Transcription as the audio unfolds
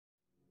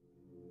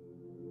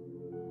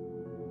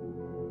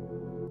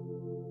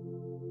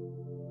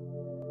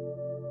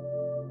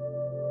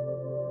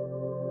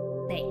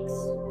snakes.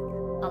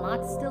 A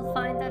lot still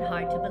find that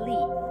hard to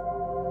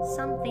believe.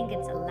 Some think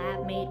it's a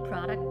lab-made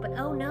product, but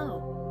oh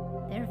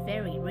no, they're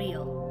very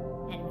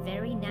real and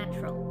very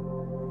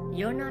natural.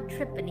 You're not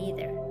tripping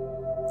either.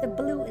 The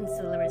blue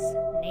insularis,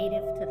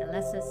 native to the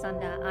Lesser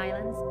Sunda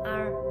Islands,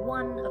 are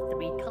one of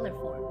 3 color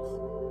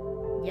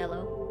forms: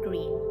 yellow,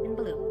 green, and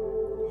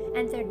blue.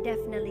 And they're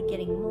definitely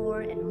getting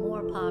more and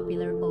more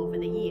popular over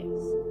the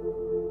years.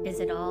 Is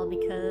it all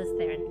because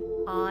they're an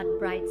odd,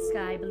 bright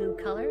sky blue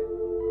color?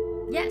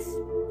 Yes,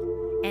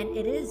 and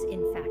it is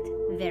in fact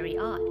very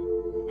odd.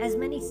 As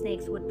many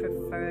snakes would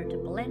prefer to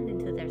blend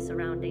into their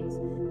surroundings,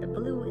 the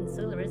blue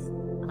insularis,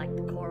 like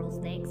the coral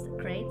snakes, the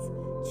kraits,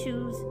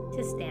 choose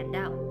to stand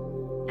out,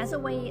 as a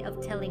way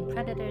of telling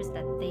predators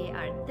that they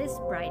are this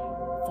bright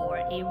for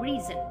a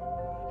reason,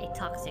 a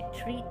toxic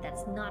treat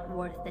that's not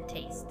worth the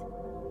taste.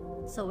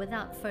 So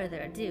without further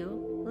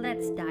ado,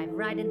 let's dive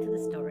right into the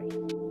story.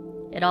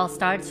 It all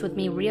starts with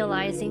me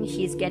realizing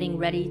she's getting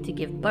ready to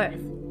give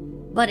birth,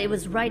 but it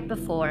was right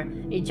before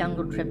a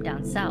jungle trip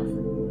down south,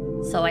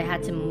 so I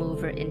had to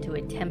move her into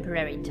a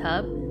temporary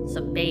tub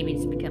so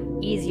babies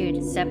become easier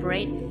to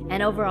separate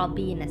and overall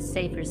be in a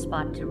safer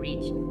spot to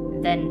reach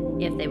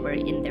than if they were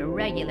in their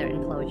regular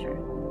enclosure.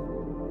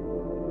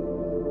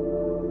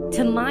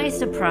 To my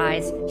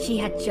surprise, she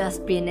had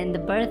just been in the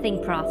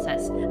birthing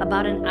process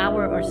about an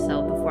hour or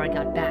so before I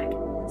got back,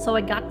 so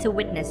I got to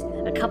witness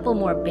a couple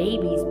more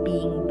babies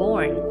being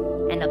born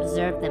and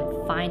observe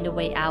them find a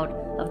way out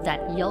of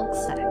that yolk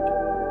sac.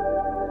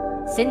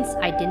 Since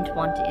I didn't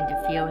want to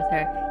interfere with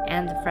her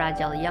and the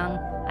fragile young,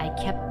 I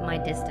kept my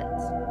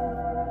distance.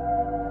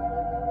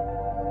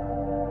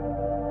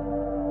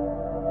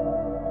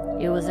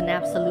 It was an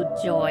absolute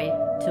joy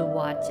to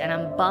watch, and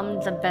I'm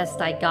bummed the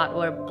best I got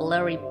were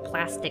blurry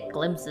plastic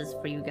glimpses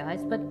for you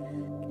guys, but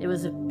it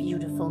was a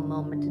beautiful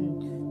moment,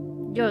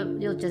 and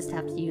you'll just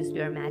have to use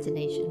your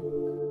imagination.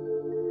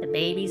 The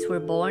babies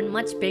were born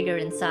much bigger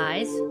in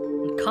size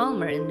and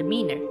calmer in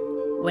demeanor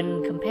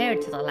when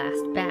compared to the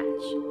last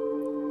batch.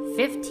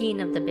 15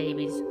 of the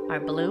babies are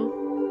blue,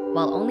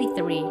 while only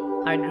 3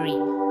 are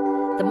green.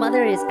 The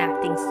mother is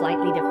acting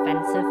slightly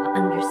defensive,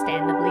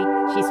 understandably.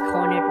 She's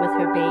cornered with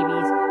her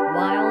babies,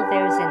 while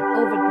there's an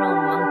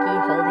overgrown monkey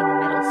holding a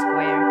metal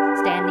square,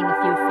 standing a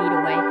few feet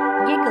away,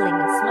 giggling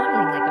and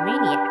smiling like a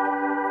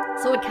maniac.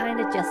 So it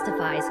kinda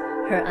justifies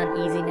her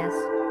uneasiness.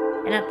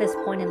 And at this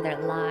point in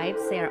their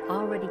lives, they are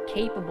already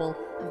capable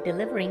of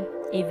delivering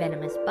a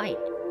venomous bite.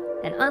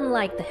 And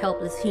unlike the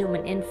helpless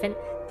human infant,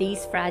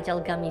 these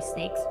fragile gummy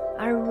snakes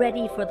are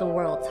ready for the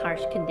world's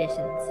harsh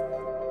conditions.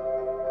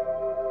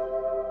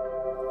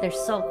 They're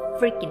so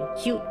freaking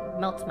cute, it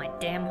melts my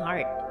damn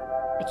heart.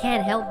 I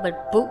can't help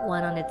but boot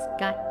one on its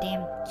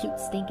goddamn cute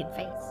stinking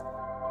face.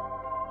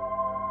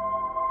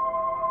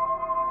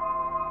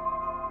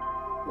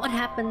 What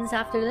happens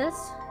after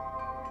this?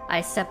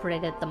 I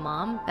separated the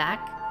mom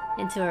back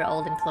into her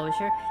old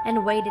enclosure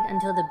and waited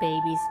until the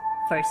babies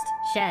first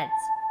sheds,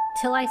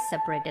 till I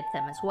separated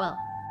them as well.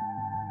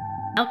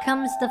 Now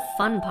comes the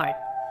fun part,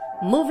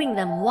 moving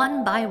them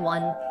one by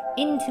one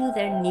into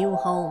their new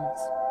homes.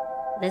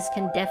 This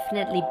can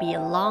definitely be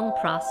a long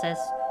process,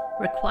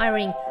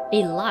 requiring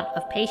a lot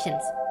of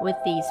patience with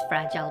these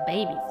fragile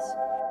babies.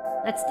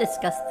 Let's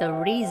discuss the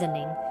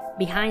reasoning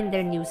behind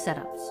their new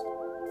setups.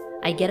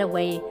 I get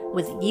away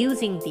with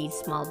using these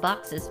small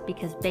boxes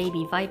because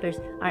baby vipers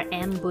are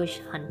ambush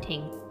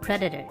hunting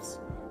predators.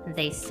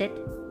 They sit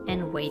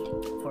and wait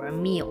for a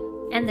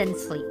meal and then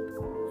sleep,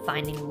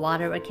 finding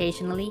water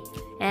occasionally,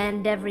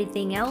 and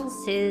everything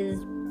else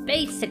is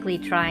basically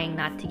trying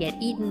not to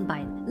get eaten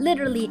by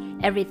literally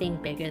everything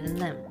bigger than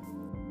them.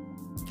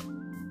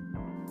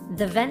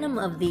 The venom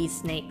of these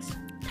snakes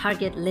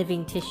target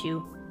living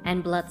tissue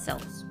and blood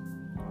cells.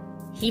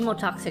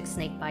 Hemotoxic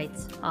snake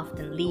bites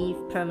often leave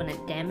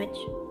permanent damage,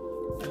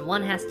 and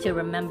one has to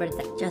remember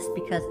that just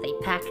because they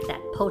pack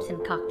that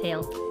potent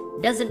cocktail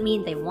doesn't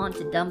mean they want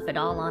to dump it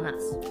all on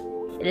us.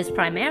 It is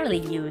primarily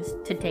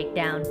used to take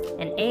down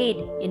and aid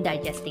in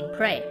digesting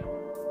prey.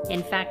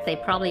 In fact, they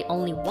probably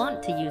only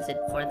want to use it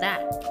for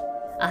that.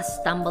 Us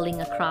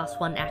stumbling across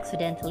one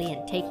accidentally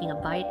and taking a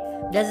bite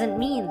doesn't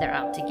mean they're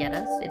out to get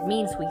us, it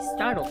means we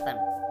startled them.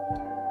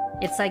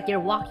 It's like you're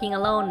walking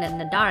alone in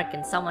the dark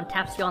and someone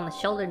taps you on the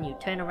shoulder and you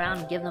turn around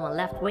and give them a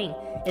left wing.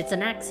 It's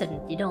an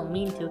accident, you don't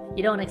mean to,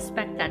 you don't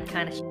expect that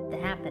kind of shit to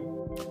happen.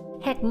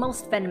 Heck,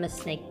 most venomous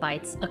snake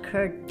bites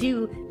occur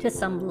due to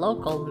some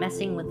local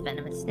messing with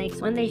venomous snakes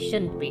when they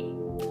shouldn't be.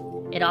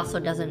 It also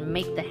doesn't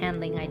make the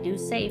handling I do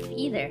safe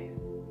either,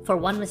 for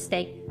one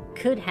mistake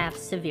could have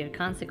severe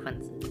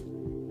consequences.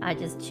 I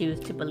just choose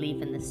to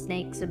believe in the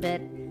snakes a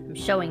bit. I'm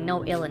showing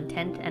no ill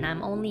intent and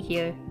I'm only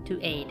here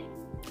to aid.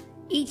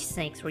 Each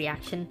snake's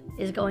reaction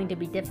is going to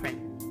be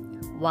different.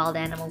 Wild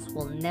animals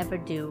will never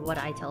do what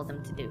I tell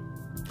them to do.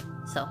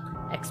 So,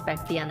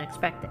 expect the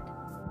unexpected.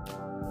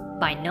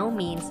 By no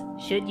means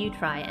should you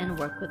try and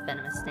work with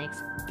venomous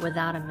snakes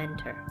without a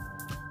mentor.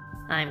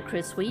 I'm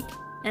Chris Wheat,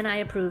 and I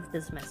approve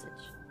this message.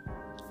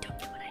 Don't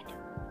do what I do.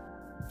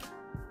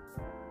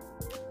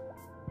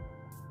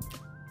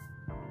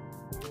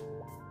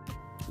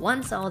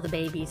 Once all the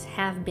babies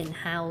have been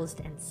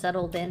housed and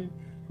settled in,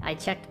 I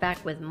checked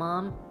back with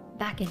Mom,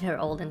 back in her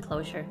old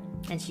enclosure,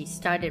 and she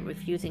started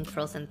refusing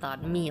frozen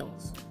thawed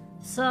meals.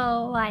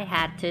 So I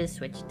had to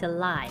switch to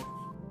live.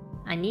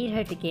 I need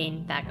her to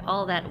gain back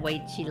all that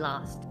weight she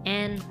lost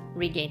and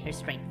regain her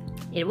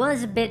strength. It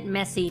was a bit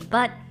messy,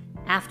 but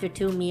after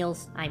 2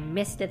 meals, I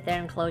misted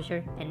their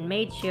enclosure and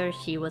made sure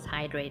she was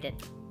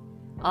hydrated.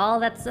 All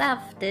that's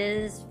left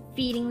is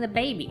feeding the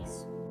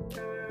babies.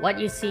 What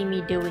you see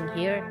me doing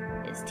here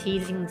is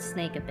teasing the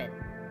snake a bit,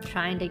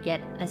 trying to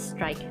get a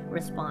strike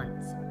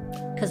response.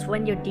 Cause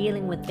when you're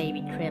dealing with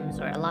baby crims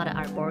or a lot of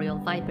arboreal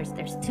vipers,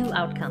 there's 2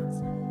 outcomes.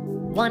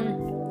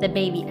 1, the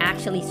baby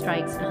actually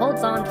strikes and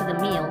holds on to the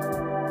meal,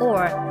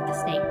 or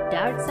the snake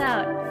darts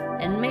out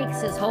and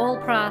makes this whole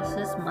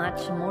process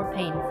much more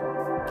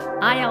painful.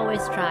 I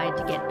always try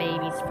to get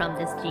babies from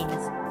this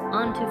genus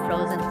onto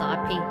frozen thawed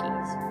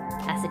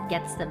pinkies, as it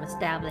gets them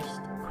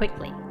established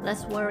quickly,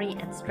 less worry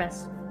and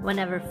stress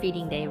whenever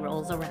feeding day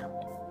rolls around.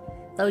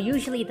 Though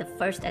usually the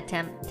first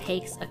attempt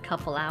takes a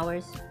couple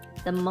hours,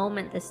 the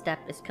moment this step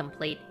is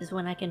complete is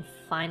when I can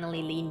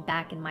finally lean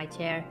back in my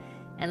chair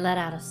and let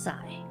out a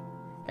sigh.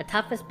 The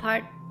toughest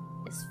part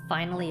is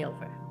finally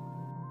over.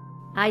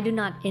 I do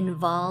not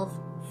involve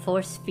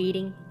force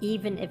feeding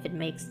even if it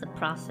makes the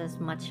process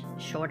much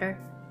shorter,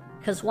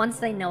 because once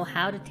they know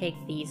how to take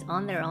these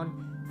on their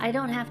own, I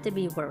don't have to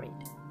be worried.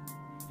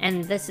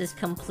 And this is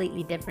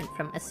completely different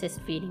from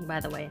assist feeding, by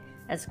the way,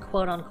 as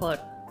quote-unquote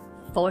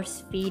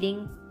force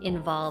feeding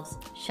involves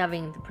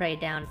shoving the prey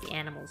down the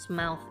animal's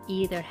mouth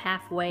either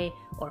halfway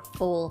or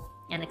full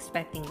and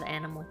expecting the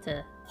animal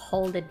to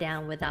hold it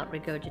down without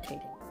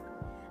regurgitating.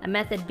 A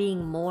method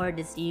being more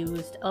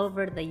disused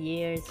over the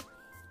years,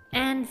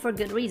 and for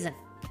good reason.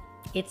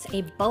 It's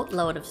a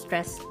boatload of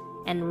stress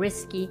and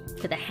risky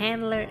to the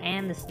handler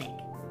and the snake.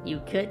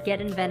 You could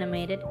get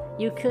envenomated,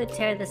 you could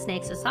tear the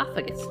snake's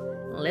esophagus,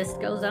 the list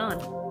goes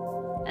on.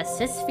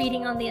 Assist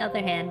feeding, on the other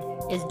hand,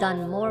 is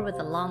done more with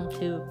a long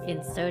tube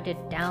inserted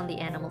down the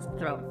animal's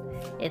throat.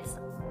 It's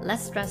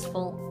less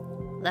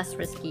stressful, less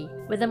risky,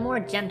 with a more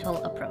gentle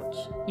approach,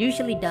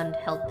 usually done to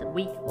help the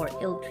weak or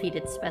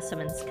ill-treated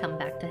specimens come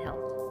back to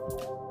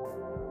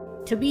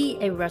health. To be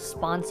a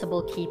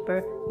responsible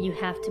keeper, you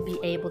have to be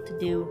able to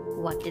do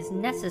what is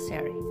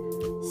necessary.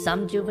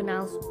 Some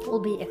juveniles will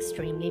be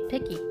extremely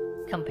picky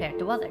compared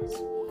to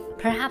others.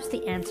 Perhaps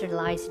the answer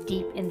lies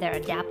deep in their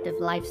adaptive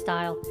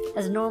lifestyle,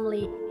 as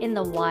normally in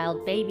the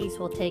wild babies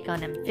will take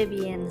on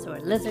amphibians or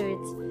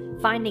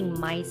lizards, finding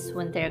mice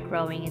when they're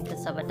growing into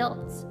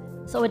subadults.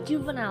 So a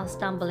juvenile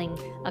stumbling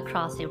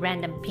across a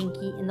random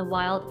pinky in the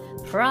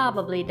wild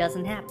probably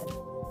doesn't happen.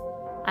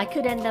 I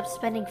could end up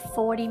spending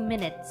 40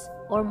 minutes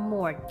or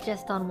more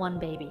just on one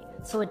baby,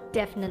 so it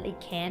definitely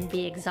can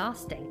be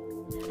exhausting.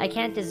 I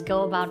can't just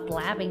go about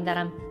blabbing that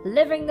I'm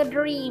living the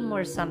dream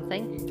or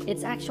something.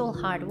 It's actual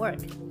hard work.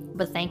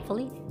 But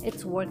thankfully,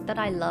 it's work that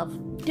I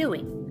love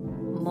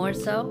doing. More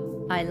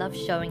so, I love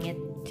showing it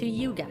to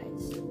you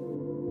guys.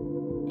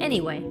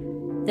 Anyway,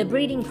 the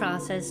breeding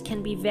process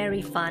can be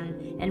very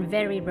fun and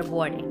very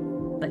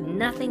rewarding, but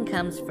nothing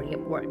comes free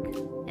of work.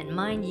 And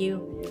mind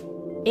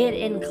you, it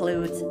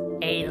includes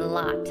a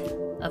lot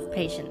of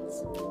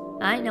patience.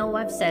 I know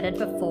I've said it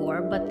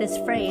before, but this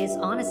phrase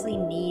honestly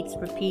needs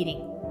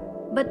repeating.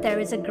 But there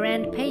is a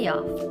grand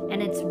payoff,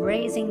 and it's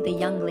raising the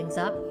younglings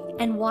up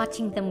and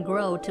watching them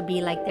grow to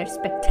be like their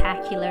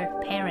spectacular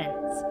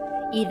parents,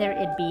 either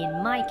it be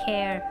in my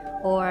care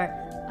or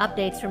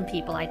updates from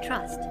people I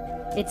trust.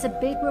 It's a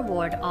big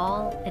reward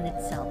all in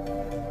itself.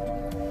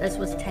 This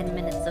was 10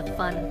 minutes of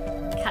fun,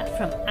 cut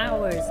from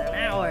hours and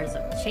hours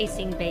of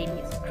chasing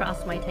babies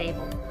across my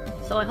table.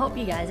 So I hope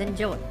you guys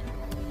enjoyed.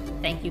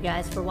 Thank you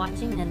guys for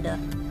watching, and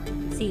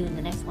see you in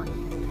the next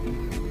one.